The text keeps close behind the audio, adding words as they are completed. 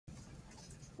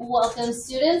Welcome,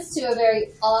 students, to a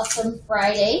very awesome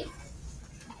Friday.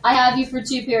 I have you for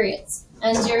 2 periods,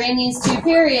 and during these 2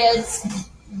 periods,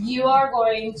 you are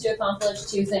going to accomplish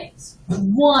 2 things.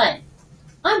 1,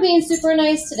 I'm being super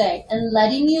nice today and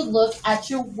letting you look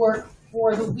at your work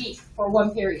for the week for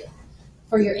 1 period,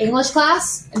 for your English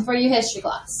class and for your history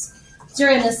class.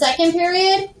 During the 2nd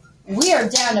period, we are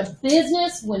down to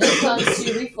business when it comes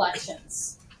to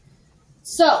reflections.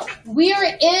 So, we are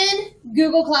in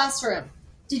Google Classroom.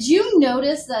 Did you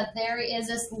notice that there is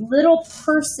this little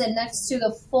person next to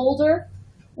the folder?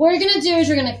 What you're going to do is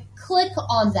you're going to click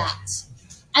on that.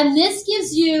 And this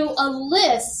gives you a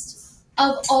list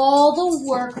of all the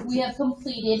work we have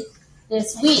completed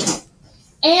this week.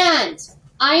 And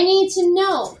I need to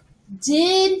know,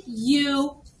 did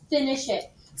you finish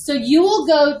it? So you will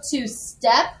go to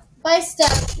step by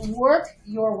step, work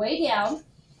your way down,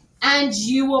 and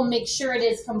you will make sure it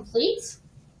is complete,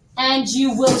 and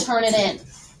you will turn it in.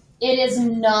 It is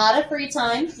not a free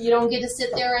time. You don't get to sit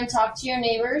there and talk to your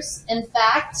neighbors. In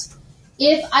fact,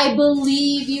 if I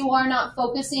believe you are not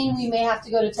focusing, we may have to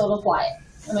go to total quiet.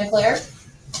 Am I clear?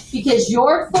 Because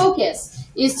your focus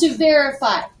is to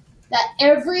verify that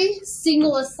every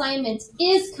single assignment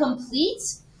is complete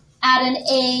at an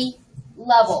A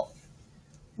level.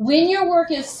 When your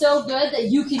work is so good that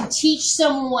you can teach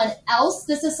someone else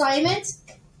this assignment,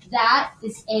 that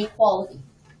is A quality.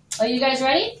 Are you guys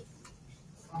ready?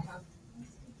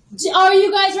 Are you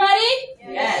guys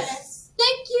ready? Yes.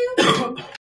 Thank you.